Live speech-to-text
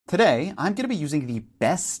Today, I'm going to be using the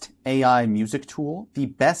best AI music tool, the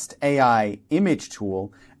best AI image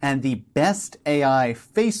tool, and the best AI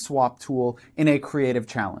face swap tool in a creative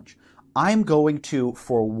challenge. I'm going to,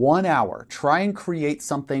 for 1 hour, try and create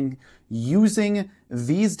something using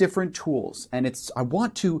these different tools. And I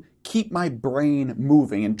want to keep my brain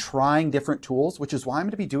moving and trying different tools, which is why I'm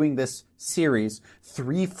going to be doing this series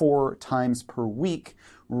 3-4 times per week,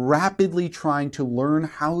 rapidly trying to learn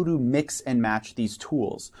how to mix and match these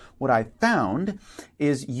tools. What I found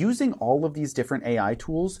is using all of these different AI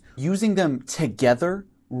tools, using them together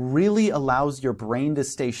really allows your brain to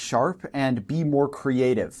stay sharp and be more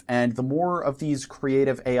creative. And the more of these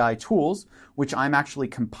creative AI tools, which I'm actually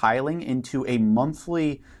compiling into a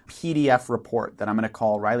monthly PDF report that I'm going to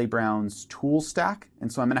call Riley Brown's Tool Stack.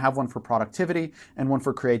 And so I'm going to have one for productivity and one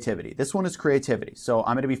for creativity. This one is creativity. So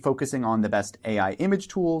I'm going to be focusing on the best AI image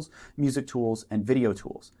tools, music tools, and video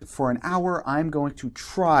tools. For an hour, I'm going to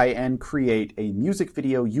try and create a music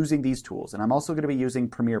video using these tools. And I'm also going to be using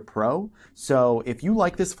Premiere Pro. So if you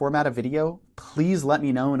like this format of video, please let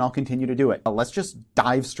me know and I'll continue to do it. Let's just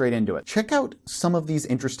dive straight into it. Check out some of these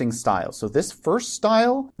interesting styles. So this first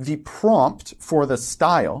style, the prompt for the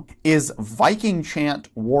style is Viking chant,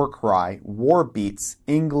 war cry, war beats,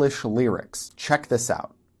 English lyrics. Check this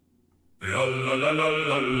out.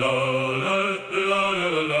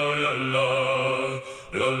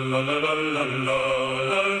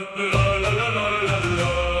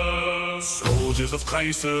 Soldiers of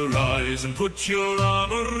Christ, arise and put your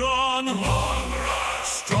armor on.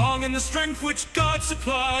 Strong in the strength which God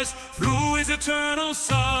supplies through his eternal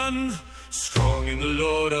Son. Strong in the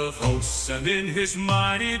Lord of hosts and in his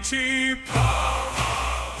mighty power.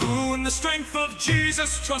 Who in the strength of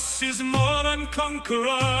Jesus trusts is more than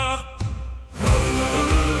conqueror.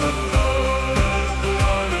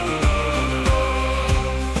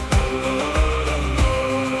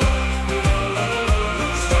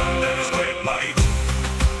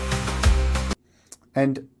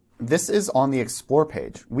 And this is on the Explore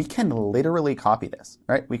page. We can literally copy this,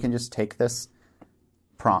 right? We can just take this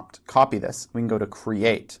prompt, copy this. We can go to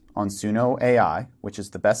Create on Suno AI, which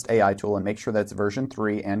is the best AI tool, and make sure that's version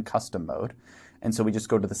 3 and custom mode. And so we just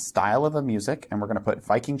go to the style of the music, and we're going to put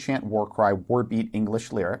Viking chant, war cry, war beat,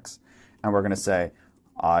 English lyrics. And we're going to say,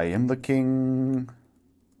 I am the king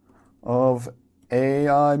of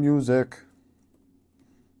AI music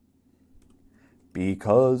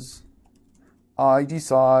because I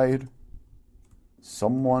decide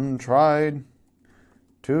someone tried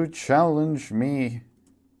to challenge me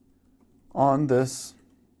on this,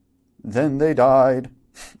 then they died.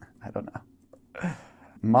 I don't know.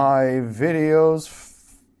 My videos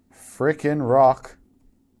frickin' rock,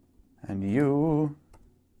 and you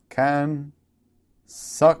can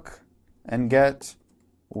suck and get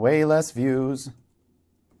way less views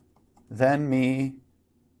than me.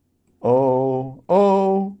 Oh,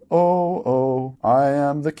 oh, oh, oh, I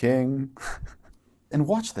am the king. And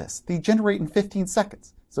watch this. They generate in 15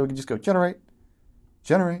 seconds. So we can just go generate,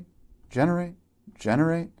 generate, generate,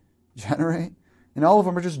 generate, generate. And all of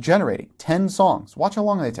them are just generating 10 songs. Watch how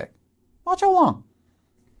long they take. Watch how long.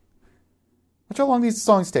 Watch how long these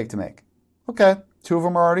songs take to make. Okay, 2 of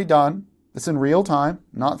them are already done. It's in real time,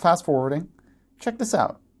 not fast forwarding. Check this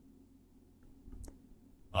out.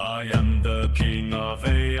 I am the king of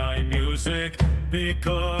AI music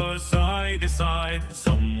because I decide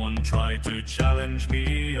someone tried to challenge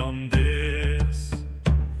me on this,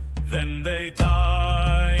 then they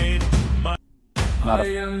died. I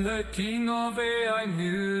am the king of AI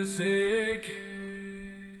music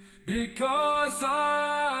because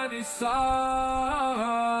I decide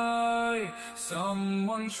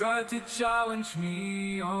someone tried to challenge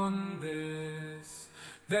me on this,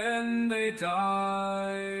 then they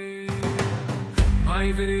die.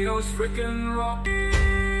 My videos frickin' rock.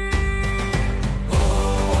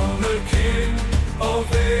 Oh, I'm the king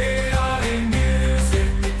of AI music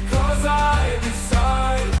because I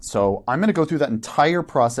decide. So I'm going to go through that entire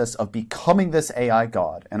process of becoming this AI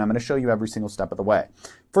god, and I'm going to show you every single step of the way.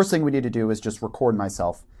 First thing we need to do is just record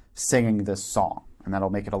myself singing this song, and that'll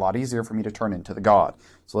make it a lot easier for me to turn into the god.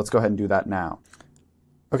 So let's go ahead and do that now.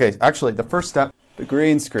 Okay, actually, the first step, the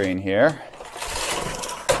green screen here.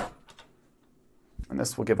 And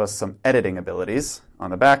this will give us some editing abilities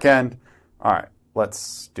on the back end. All right,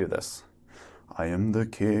 let's do this. I am the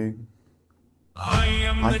king. I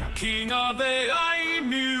am the king of AI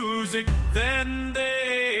music, then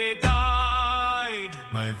they died.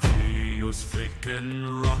 My videos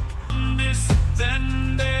freaking rock. This,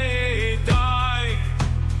 then they die.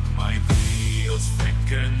 My videos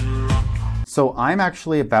freaking rock. So I'm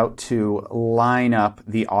actually about to line up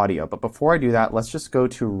the audio, but before I do that, let's just go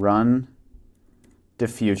to Run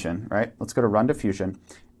Diffusion, right? Let's go to Run Diffusion,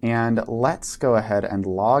 and let's go ahead and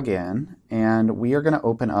log in, and we are going to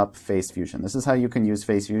open up Face Fusion. This is how you can use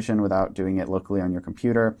Face Fusion without doing it locally on your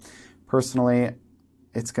computer. Personally,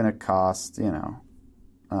 it's going to cost, you know,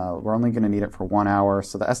 we're only going to need it for 1 hour,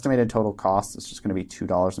 so the estimated total cost is just going to be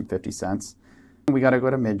 $2.50. We got to go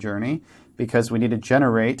to Midjourney because we need to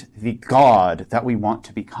generate the god that we want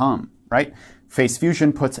to become, right? Face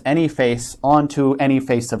Fusion puts any face onto any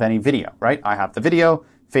face of any video, right? I have the video,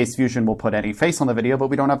 Face Fusion will put any face on the video, but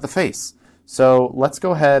we don't have the face. So let's go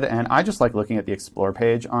ahead, and I just like looking at the Explore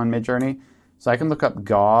page on Midjourney. So I can look up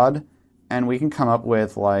god, and we can come up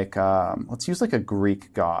with like, let's use like a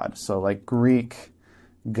Greek god. So like Greek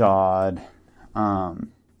god,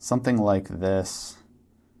 something like this,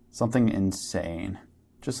 something insane,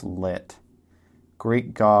 just lit.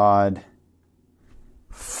 Greek god,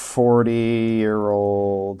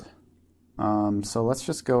 40-year-old. So let's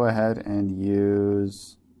just go ahead and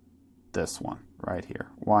use this one right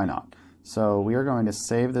here. Why not? So we are going to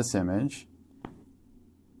save this image.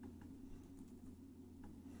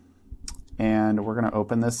 And we're going to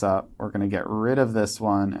open this up. We're going to get rid of this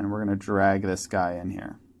one, and we're going to drag this guy in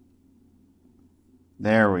here.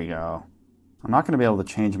 There we go. I'm not going to be able to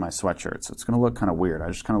change my sweatshirt, so it's going to look kind of weird. I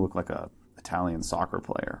just kind of look like a Italian soccer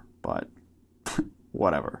player, but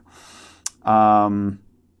whatever.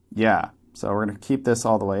 Yeah, so we're going to keep this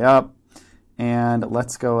all the way up, and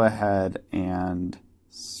let's go ahead and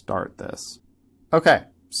start this. Okay,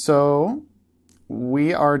 so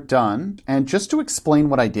we are done. And just to explain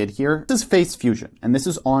what I did here, this is Face Fusion, and this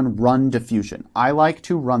is on Run Diffusion. I like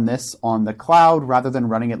to run this on the cloud rather than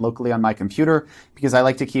running it locally on my computer because I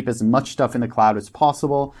like to keep as much stuff in the cloud as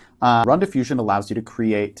possible. Run Diffusion allows you to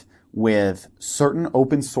create with certain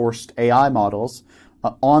open sourced AI models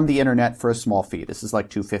on the internet for a small fee. This is like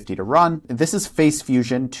 $250 to run. This is Face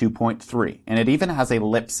Fusion 2.3, and it even has a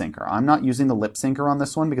lip syncer. I'm not using the lip syncer on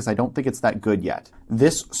this one because I don't think it's that good yet.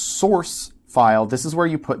 This source file, this is where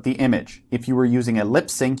you put the image. If you were using a lip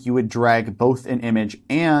sync, you would drag both an image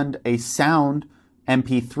and a sound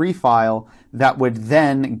MP3 file that would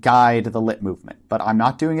then guide the lip movement. But I'm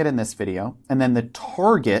not doing it in this video. And then the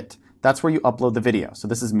target, that's where you upload the video. So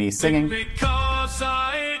this is me singing.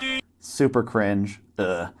 Super cringe.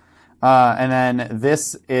 Ugh. And then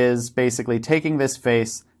this is basically taking this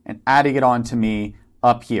face and adding it onto me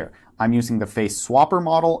up here. I'm using the face swapper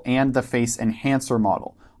model and the face enhancer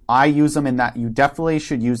model. I use them in that. You definitely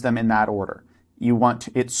should use them in that order. You want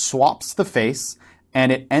to, it swaps the face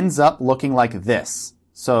and it ends up looking like this.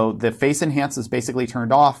 So the face enhance is basically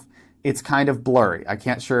turned off. It's kind of blurry.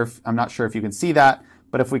 I'm not sure if you can see that,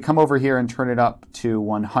 but if we come over here and turn it up to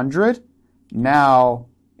 100, now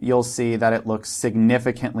you'll see that it looks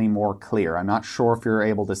significantly more clear. I'm not sure if you're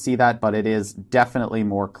able to see that, but it is definitely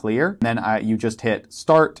more clear. And then you just hit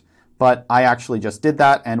start. But I actually just did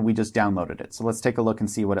that, and we just downloaded it. So let's take a look and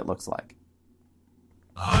see what it looks like.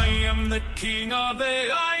 I am the king of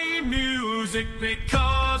AI music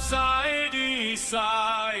because I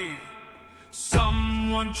decide.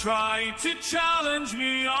 Someone tried to challenge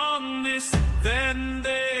me on this, then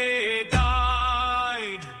they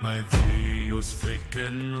died. My videos fake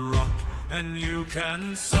and rock, and you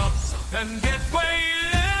can suck and get way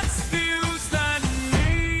less views than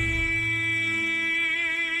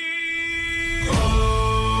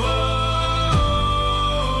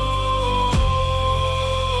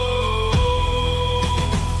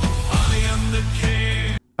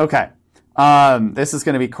Okay, this is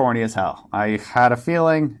going to be corny as hell. I had a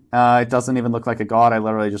feeling. It doesn't even look like a god. I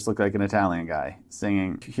literally just look like an Italian guy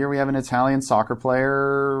singing. Here we have an Italian soccer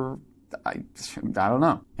player. I don't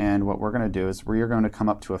know. And what we're going to do is we are going to come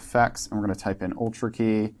up to effects, and we're going to type in Ultra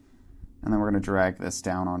key, and then we're going to drag this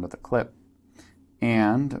down onto the clip.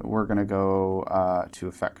 And we're going to go to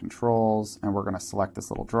effect controls, and we're going to select this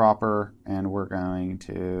little dropper, and we're going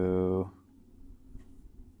to,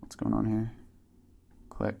 what's going on here?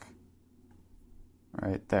 Click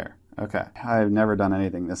right there. Okay. I've never done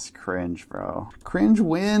anything this cringe, bro. Cringe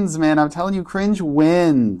wins, man. I'm telling you, cringe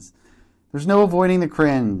wins. There's no avoiding the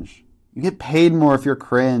cringe. You get paid more if you're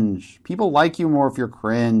cringe. People like you more if you're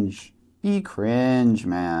cringe. Be cringe,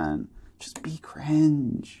 man. Just be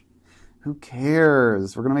cringe. Who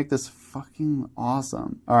cares? We're going to make this fucking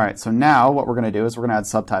awesome. All right, so now what we're going to do is we're going to add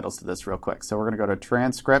subtitles to this real quick. So we're going to go to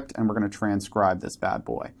transcript, and we're going to transcribe this bad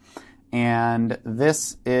boy. And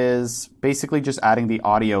this is basically just adding the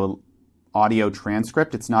audio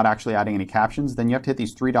transcript. It's not actually adding any captions. Then you have to hit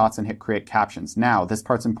these three dots and hit create captions. Now, this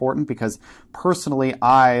part's important because personally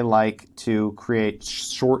I like to create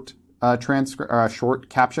short short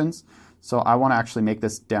captions. So I want to actually make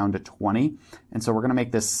this down to 20. And so we're going to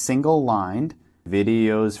make this single lined.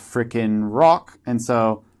 Videos frickin' rock. And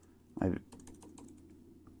so, and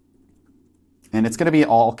it's going to be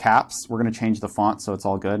all caps. We're going to change the font so it's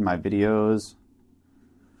all good. My videos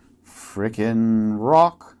frickin'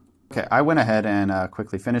 rock. Okay, I went ahead and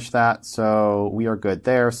quickly finished that. So we are good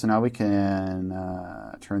there. So now we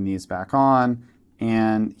can turn these back on.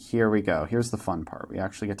 And here we go. Here's the fun part. We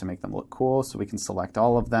actually get to make them look cool. So we can select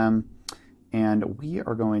all of them. And we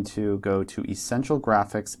are going to go to Essential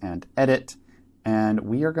Graphics and Edit. And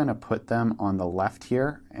we are going to put them on the left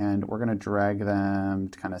here. And we're going to drag them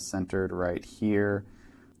kind of centered right here.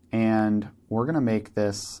 And we're going to make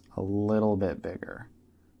this a little bit bigger.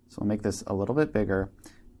 So we'll make this a little bit bigger.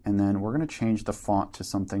 And then we're going to change the font to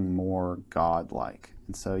something more godlike.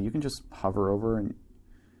 And so you can just hover over and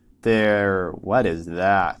there. What is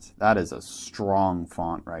that? That is a strong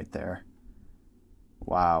font right there.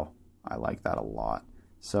 Wow. I like that a lot.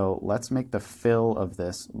 So let's make the fill of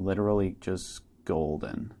this literally just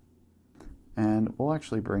golden. And we'll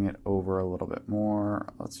actually bring it over a little bit more.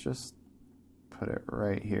 Let's just put it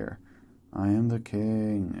right here. I am the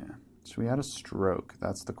king. Should we add a stroke?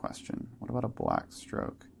 That's the question. What about a black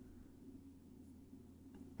stroke?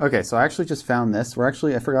 Okay, so I actually just found this.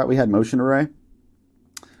 I forgot we had motion array.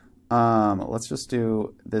 Let's just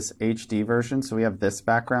do this HD version. So we have this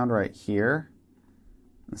background right here.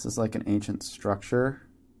 This is like an ancient structure.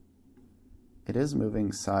 It is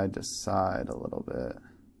moving side to side a little bit,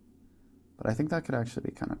 but I think that could actually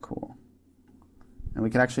be kind of cool. And we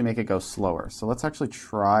can actually make it go slower. So let's actually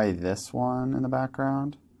try this one in the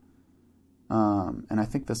background. And I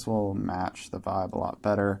think this will match the vibe a lot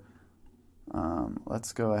better.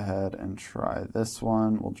 Let's go ahead and try this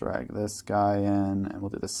one. We'll drag this guy in, and we'll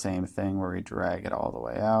do the same thing where we drag it all the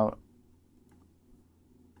way out.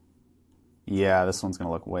 Yeah, this one's going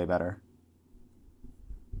to look way better.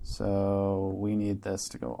 So we need this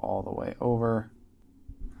to go all the way over.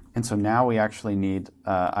 And so now we actually need,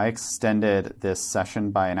 I extended this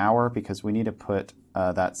session by an hour because we need to put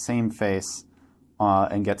that same face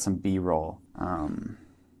and get some B-roll.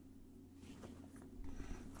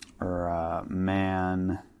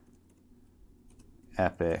 Man,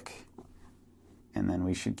 epic. And then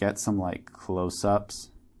we should get some like close-ups.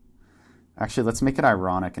 Actually, let's make it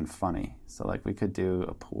ironic and funny. So like we could do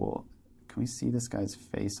a pool. Can we see this guy's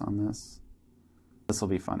face on this? This will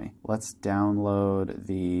be funny. Let's download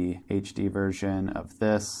the HD version of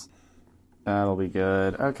this. That'll be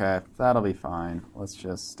good. Okay, that'll be fine. Let's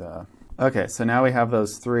just, okay, so now we have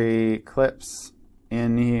those 3 clips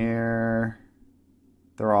in here.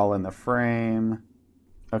 They're all in the frame.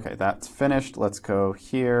 Okay, that's finished. Let's go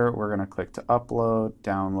here. We're gonna click to upload,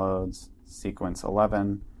 downloads, sequence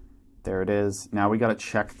 11. There it is. Now we gotta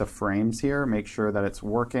check the frames here, make sure that it's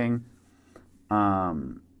working.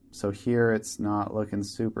 So here it's not looking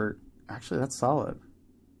super, actually that's solid.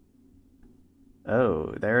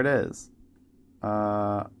 Oh, there it is.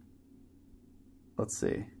 Let's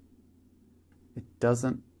see. It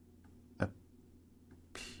doesn't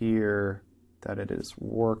appear that it is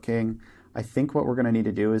working. I think what we're gonna need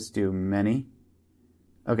to do is do many.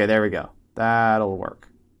 Okay, there we go. That'll work.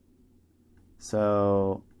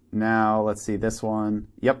 So now let's see this one.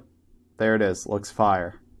 Yep, there it is, looks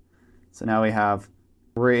fire. So now we have,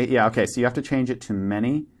 yeah, okay, so you have to change it to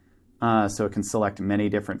many, so it can select many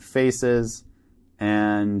different faces,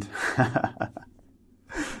 and that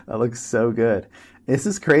looks so good. This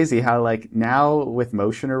is crazy how like now with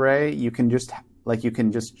motion array, you can just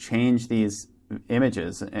change these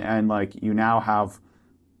images, and like you now have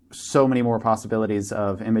so many more possibilities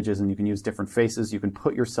of images, and you can use different faces. You can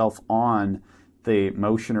put yourself on the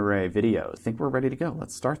motion array video. I think we're ready to go.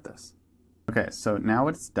 Let's start this. Okay, so now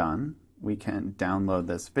it's done. We can download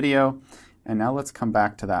this video, and now let's come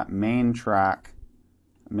back to that main track,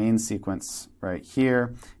 main sequence right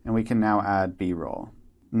here, and we can now add B-roll.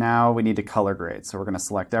 Now we need to color grade, so we're going to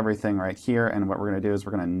select everything right here, and what we're going to do is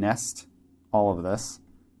we're going to nest all of this.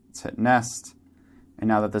 Let's hit nest, and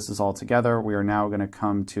now that this is all together, we are now going to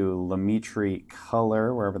come to Lumetri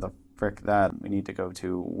color, wherever the frick that, we need to go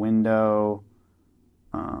to window,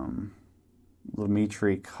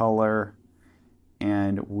 Lumetri color,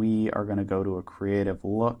 and we are going to go to a creative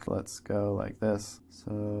look. Let's go like this.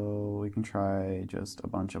 So we can try just a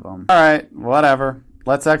bunch of them. All right, whatever.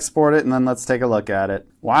 Let's export it and then let's take a look at it.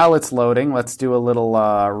 While it's loading, let's do a little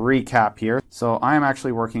recap here. So I am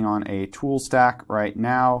actually working on a tool stack right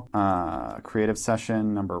now, creative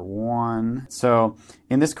session number 1. So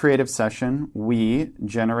in this creative session, we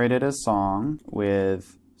generated a song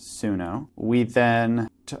with Suno. We then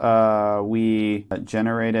we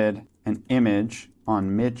generated an image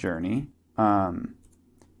on Midjourney.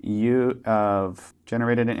 You have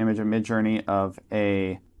generated an image of Midjourney of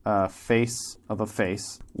a face.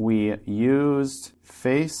 We used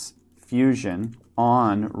face fusion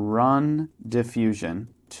on run diffusion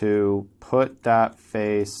to put that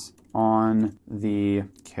face on the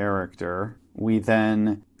character. We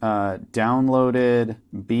then downloaded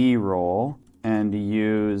B-roll and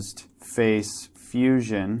used face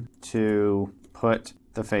fusion to put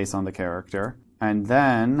the face on the character, and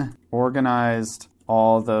then organized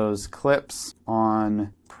all those clips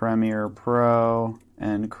on Premiere Pro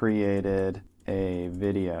and created a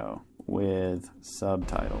video with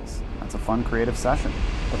subtitles. That's a fun creative session.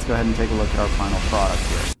 Let's go ahead and take a look at our final product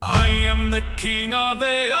here. I am the king of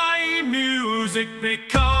AI music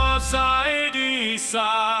because I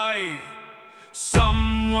decide.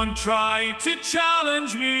 Someone tried to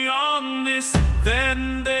challenge me on this,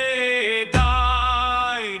 then they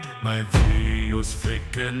died. My videos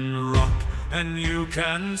fake and rock, and you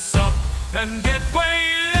can suck and get way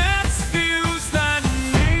less views than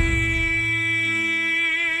me.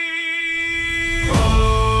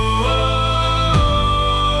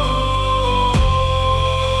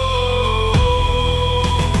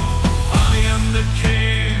 I am the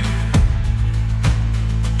king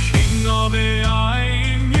of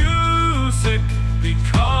AI music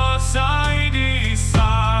because I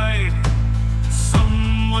decide.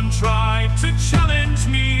 Someone tried to challenge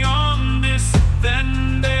me on this,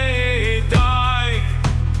 then they die.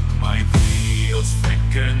 My videos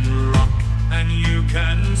fake and rock, and you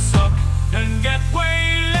can suck and get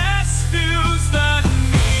way less views than me.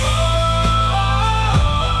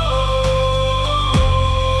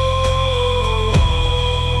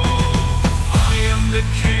 I am the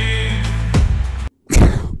king.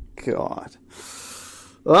 God.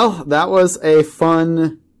 Well, that was a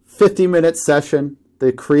fun 50-minute session.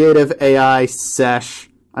 The creative AI sesh.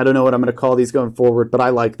 I don't know what I'm going to call these going forward, but I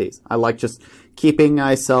like these. I like just keeping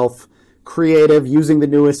myself creative, using the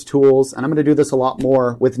newest tools, and I'm going to do this a lot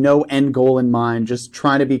more with no end goal in mind, just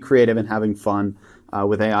trying to be creative and having fun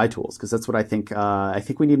with AI tools, because that's what I think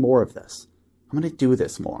we need more of this. I'm going to do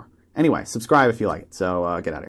this more. Anyway, subscribe if you like it, so get out of here.